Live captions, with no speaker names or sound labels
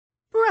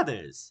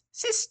brothers,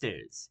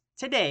 sisters.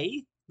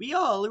 Today, we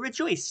all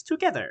rejoice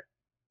together.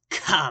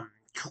 Come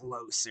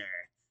closer.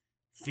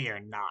 Fear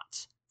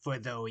not, for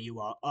though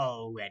you are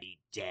already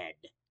dead,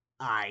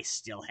 I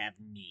still have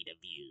need of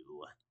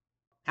you.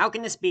 How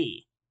can this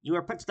be? You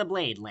were put to the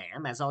blade,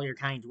 lamb, as all your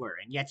kind were,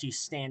 and yet you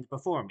stand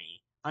before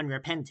me,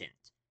 unrepentant.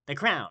 The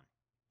crown,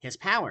 his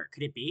power,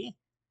 could it be?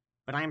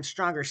 But I am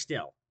stronger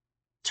still.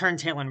 Turn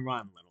tail and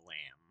run, little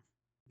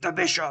lamb. The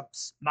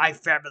bishops, my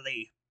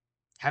family,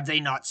 have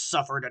they not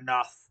suffered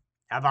enough?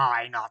 Have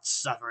I not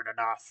suffered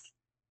enough?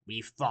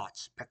 We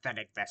fought,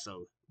 pathetic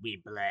vessel,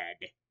 we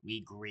bled, we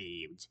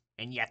grieved,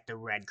 and yet the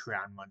Red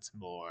Crown once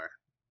more,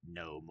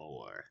 no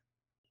more.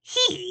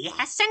 He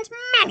has sent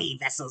many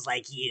vessels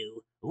like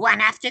you. One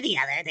after the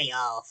other, they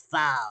all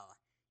fall.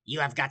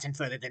 You have gotten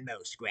further than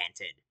most,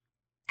 granted.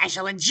 I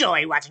shall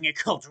enjoy watching your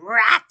cult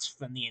rot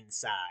from the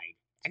inside.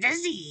 A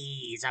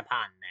disease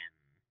upon them.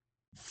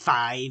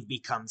 5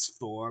 becomes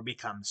 4,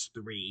 becomes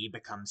 3,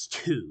 becomes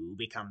 2,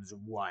 becomes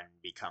 1,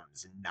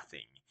 becomes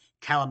nothing.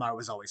 Calamar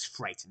was always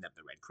frightened of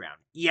the Red Crown.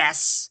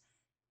 Yes,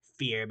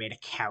 fear made a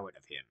coward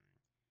of him.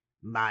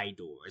 My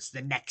door's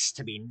the next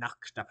to be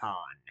knocked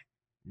upon.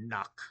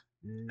 Knock,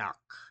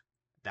 knock.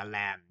 The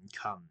lamb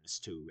comes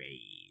to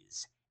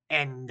raise.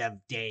 End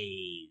of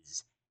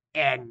days.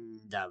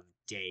 End of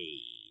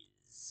days.